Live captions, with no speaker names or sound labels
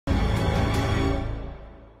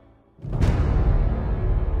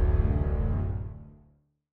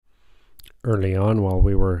Early on, while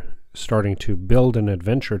we were starting to build an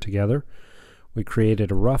adventure together, we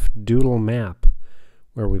created a rough doodle map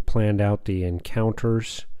where we planned out the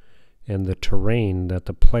encounters and the terrain that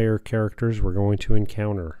the player characters were going to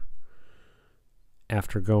encounter.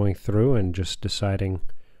 After going through and just deciding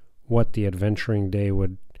what the adventuring day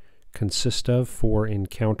would consist of for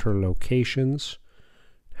encounter locations,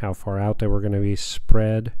 how far out they were going to be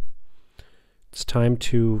spread, it's time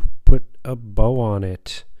to put a bow on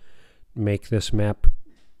it. Make this map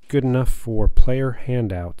good enough for player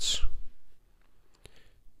handouts.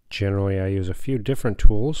 Generally, I use a few different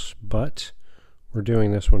tools, but we're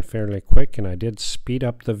doing this one fairly quick, and I did speed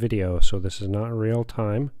up the video, so this is not real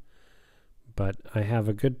time. But I have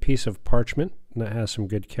a good piece of parchment that has some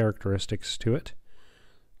good characteristics to it.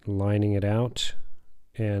 Lining it out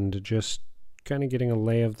and just kind of getting a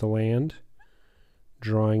lay of the land,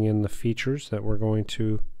 drawing in the features that we're going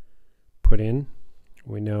to put in.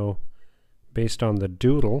 We know based on the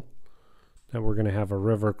doodle that we're going to have a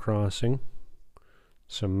river crossing,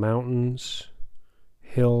 some mountains,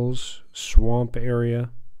 hills, swamp area.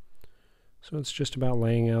 So it's just about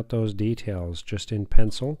laying out those details just in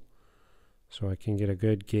pencil so I can get a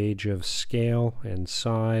good gauge of scale and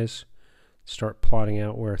size, start plotting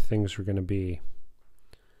out where things are going to be.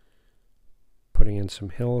 Putting in some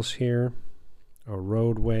hills here, a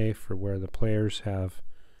roadway for where the players have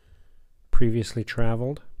previously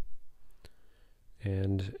traveled.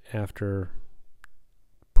 And after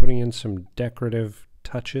putting in some decorative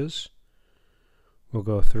touches, we'll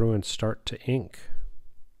go through and start to ink.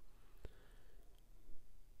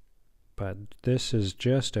 But this is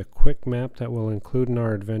just a quick map that we'll include in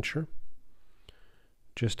our adventure.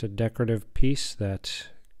 Just a decorative piece that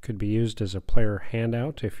could be used as a player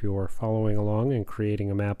handout if you're following along and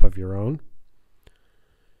creating a map of your own.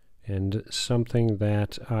 And something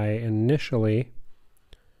that I initially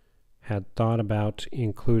had thought about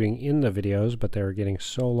including in the videos, but they were getting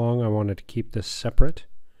so long I wanted to keep this separate.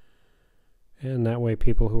 And that way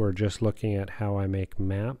people who are just looking at how I make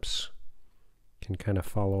maps can kind of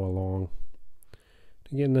follow along.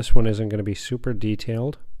 Again, this one isn't going to be super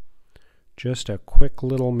detailed. Just a quick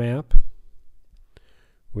little map.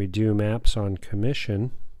 We do maps on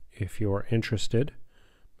commission. If you're interested,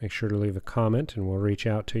 make sure to leave a comment and we'll reach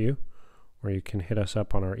out to you, or you can hit us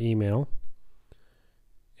up on our email.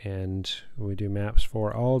 And we do maps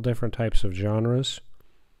for all different types of genres.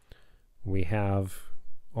 We have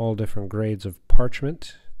all different grades of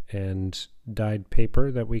parchment and dyed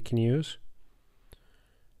paper that we can use.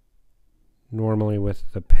 Normally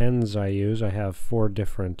with the pens I use, I have 4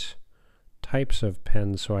 different types of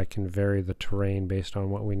pens so I can vary the terrain based on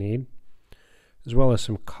what we need, as well as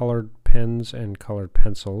some colored pens and colored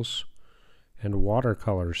pencils and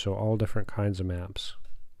watercolors, so all different kinds of maps.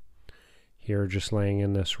 Here just laying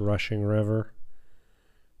in this rushing river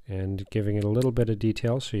and giving it a little bit of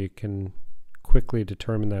detail so you can quickly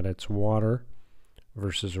determine that it's water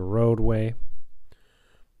versus a roadway.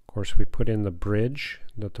 Of course, we put in the bridge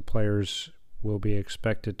that the players will be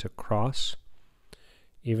expected to cross.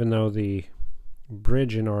 Even though the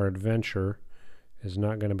bridge in our adventure is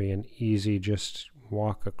not going to be an easy just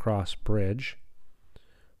walk across bridge,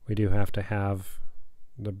 we do have to have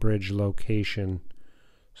the bridge location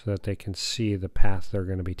so that they can see the path they're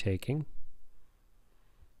going to be taking.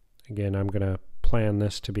 Again, I'm going to plan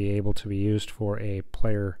this to be able to be used for a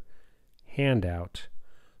player handout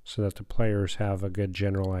so that the players have a good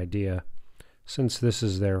general idea. Since this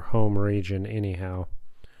is their home region anyhow,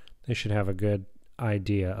 they should have a good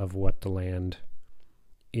idea of what the land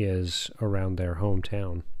is around their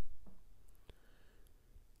hometown.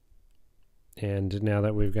 And now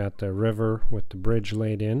that we've got the river with the bridge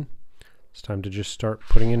laid in, it's time to just start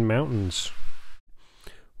putting in mountains.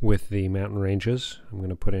 With the mountain ranges, I'm going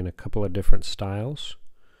to put in a couple of different styles,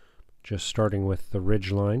 just starting with the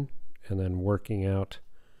ridge line and then working out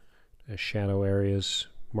shadow areas,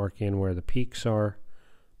 marking in where the peaks are.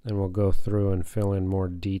 Then we'll go through and fill in more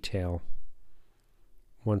detail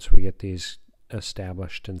once we get these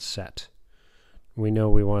established and set. We know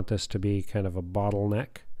we want this to be kind of a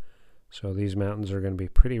bottleneck, so these mountains are going to be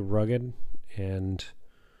pretty rugged and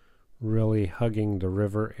really hugging the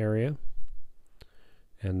river area.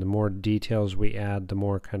 And the more details we add, the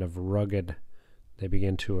more kind of rugged they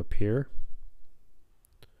begin to appear.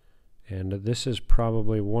 And this is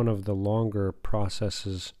probably one of the longer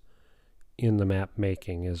processes in the map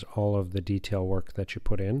making, is all of the detail work that you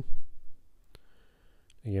put in.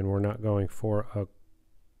 Again, we're not going for a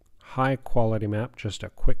high quality map, just a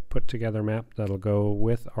quick put together map that'll go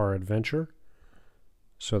with our adventure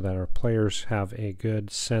so that our players have a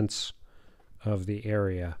good sense of the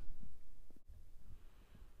area.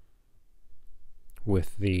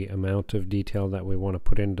 with the amount of detail that we want to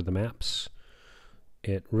put into the maps.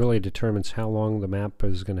 It really determines how long the map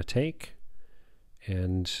is going to take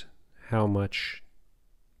and how much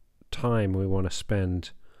time we want to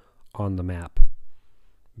spend on the map.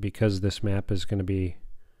 Because this map is going to be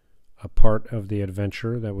a part of the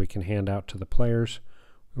adventure that we can hand out to the players,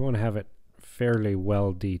 we want to have it fairly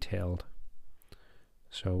well detailed.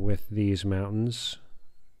 So with these mountains,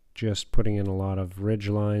 just putting in a lot of ridge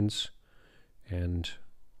lines and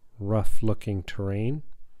rough looking terrain,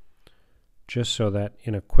 just so that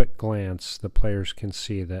in a quick glance the players can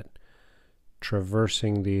see that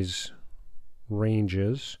traversing these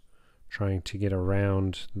ranges, trying to get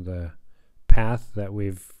around the path that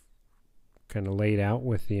we've kind of laid out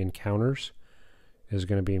with the encounters, is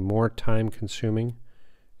going to be more time consuming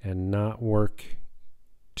and not work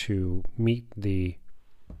to meet the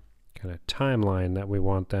kind of timeline that we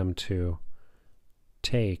want them to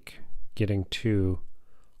take getting to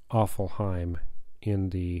Awfulheim in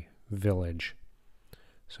the village.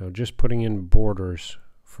 So just putting in borders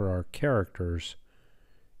for our characters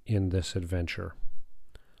in this adventure.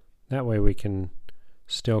 That way we can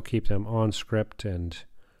still keep them on script and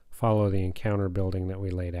follow the encounter building that we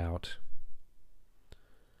laid out.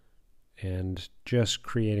 And just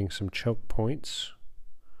creating some choke points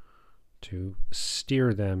to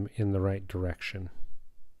steer them in the right direction.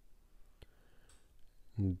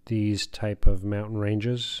 These type of mountain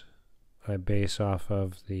ranges I base off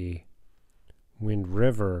of the Wind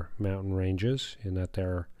River mountain ranges, in that there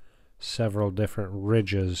are several different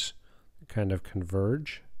ridges that kind of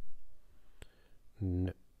converge.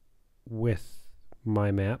 And with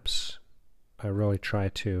my maps, I really try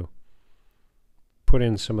to put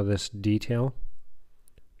in some of this detail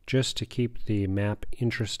just to keep the map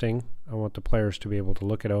interesting. I want the players to be able to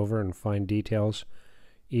look it over and find details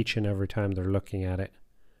each and every time they're looking at it.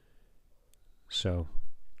 So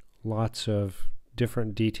lots of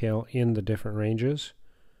different detail in the different ranges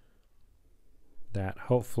that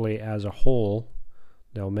hopefully as a whole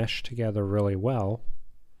they'll mesh together really well,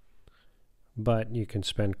 but you can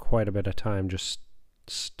spend quite a bit of time just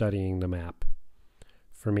studying the map.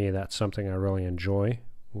 For me, that's something I really enjoy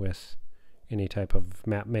with any type of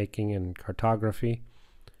map making and cartography.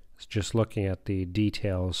 It's just looking at the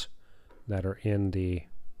details that are in the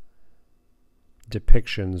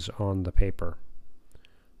depictions on the paper.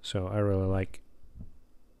 So I really like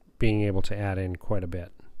being able to add in quite a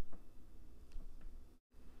bit.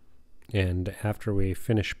 And after we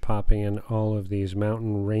finish popping in all of these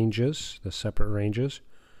mountain ranges, the separate ranges,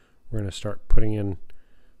 we're going to start putting in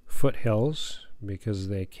foothills, because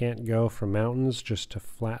they can't go from mountains just to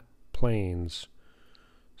flat plains.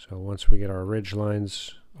 So once we get our ridge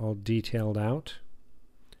lines all detailed out,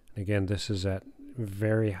 again this is at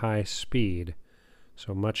very high speed,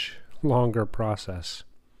 so much longer process,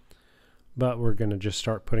 but we're going to just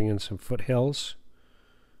start putting in some foothills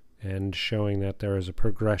and showing that there is a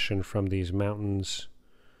progression from these mountains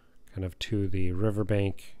kind of to the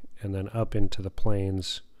riverbank and then up into the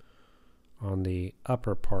plains on the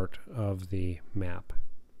upper part of the map.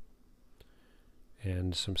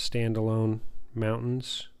 And some standalone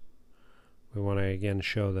mountains. We want to again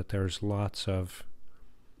show that there's lots of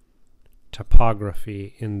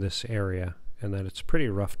topography in this area and that it's pretty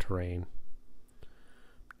rough terrain.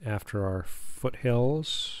 After our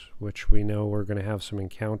foothills, which we know we're going to have some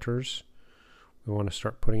encounters, we want to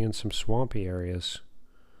start putting in some swampy areas.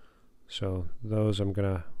 So those I'm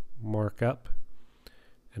going to mark up,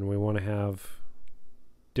 and we want to have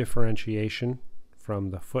differentiation from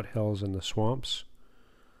the foothills and the swamps.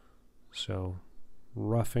 So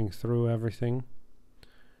roughing through everything.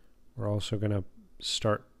 We're also going to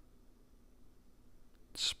start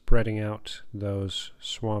spreading out those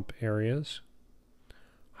swamp areas,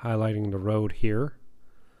 highlighting the road here.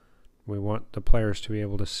 We want the players to be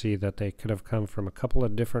able to see that they could have come from a couple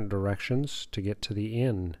of different directions to get to the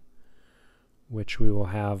inn, which we will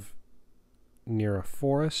have near a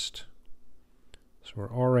forest. So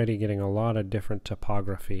we're already getting a lot of different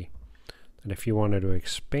topography. And if you wanted to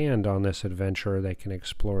expand on this adventure, they can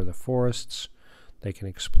explore the forests, they can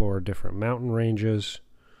explore different mountain ranges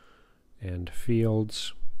and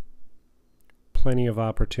fields. Plenty of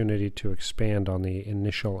opportunity to expand on the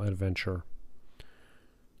initial adventure.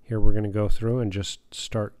 Here we're going to go through and just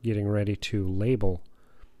start getting ready to label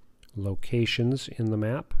locations in the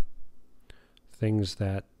map, things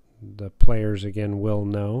that the players again will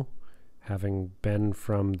know, having been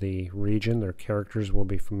from the region their characters will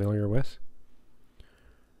be familiar with.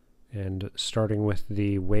 And starting with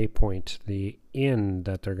the waypoint, the inn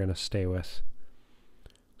that they're going to stay with.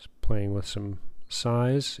 Just playing with some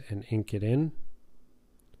size and ink it in.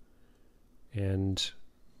 And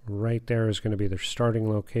right there is going to be the starting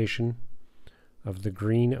location of the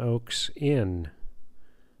Green Oaks Inn.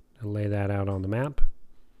 I'll lay that out on the map,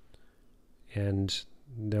 and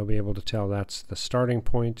they'll be able to tell that's the starting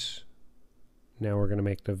point. Now we're going to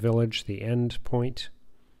make the village the end point,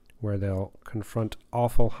 where they'll confront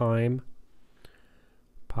Awfulheim,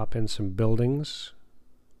 pop in some buildings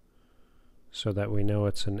so that we know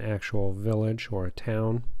it's an actual village or a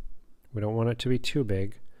town. We don't want it to be too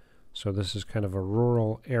big, so this is kind of a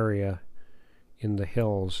rural area in the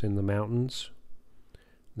hills, in the mountains.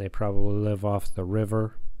 They probably live off the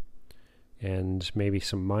river and maybe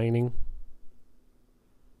some mining.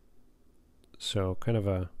 So kind of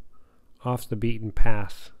a off the beaten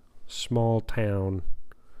path, small town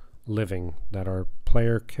living that our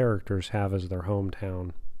player characters have as their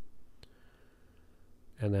hometown.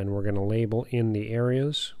 And then we're going to label in the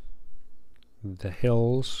areas, the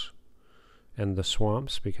hills, and the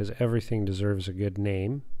swamps, because everything deserves a good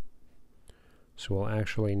name. So we'll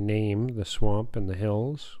actually name the swamp and the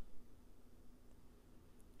hills.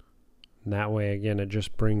 And that way, again, it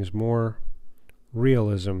just brings more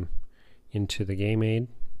realism into the game aid,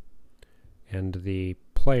 and the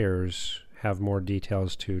players have more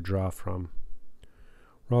details to draw from.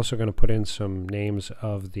 We're also going to put in some names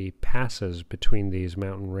of the passes between these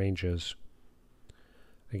mountain ranges.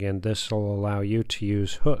 Again, this will allow you to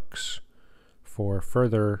use hooks for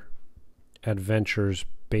further adventures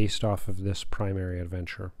based off of this primary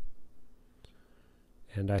adventure.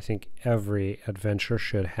 And I think every adventure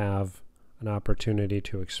should have an opportunity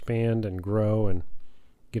to expand and grow and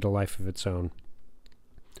get a life of its own,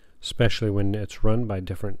 especially when it's run by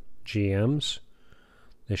different GMs.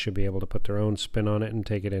 They should be able to put their own spin on it and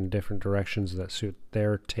take it in different directions that suit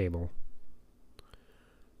their table.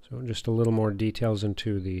 So just a little more details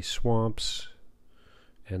into the swamps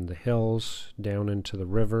and the hills down into the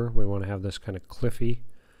river. We want to have this kind of cliffy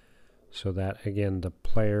so that, again, the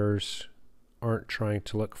players aren't trying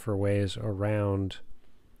to look for ways around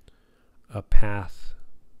a path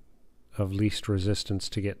of least resistance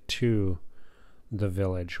to get to the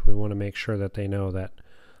village. We want to make sure that they know that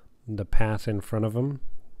the path in front of them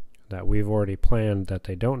that we've already planned that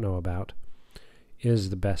they don't know about is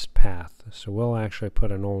the best path. So we'll actually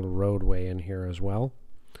put an old roadway in here as well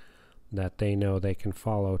that they know they can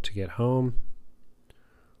follow to get home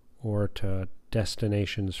or to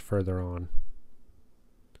destinations further on.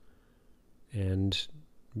 And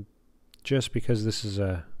just because this is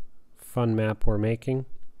a fun map we're making,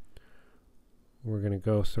 we're going to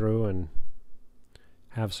go through and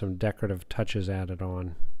have some decorative touches added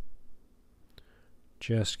on.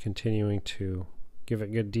 Just continuing to give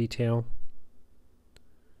it good detail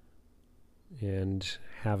and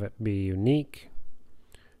have it be unique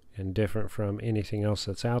and different from anything else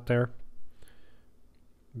that's out there,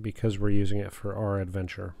 because we're using it for our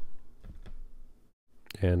adventure.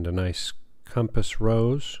 And a nice compass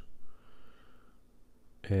rose,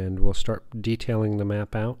 and we'll start detailing the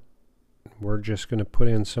map out. We're just going to put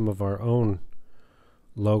in some of our own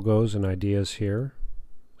logos and ideas here.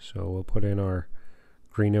 So we'll put in our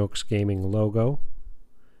Green Oaks Gaming logo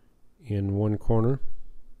in one corner,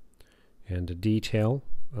 and a detail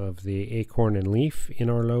of the acorn and leaf in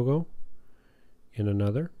our logo in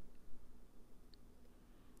another.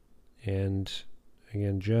 And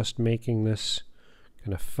again, just making this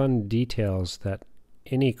kind of fun details that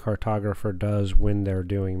any cartographer does when they're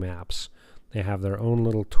doing maps. They have their own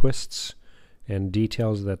little twists and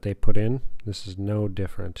details that they put in. This is no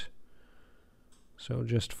different. So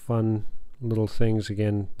just fun little things,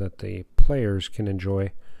 again, that the players can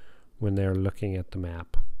enjoy when they're looking at the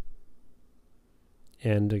map.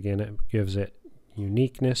 And again, it gives it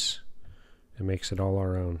uniqueness and makes it all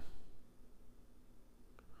our own.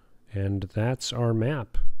 And that's our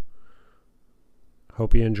map.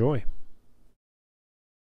 Hope you enjoy.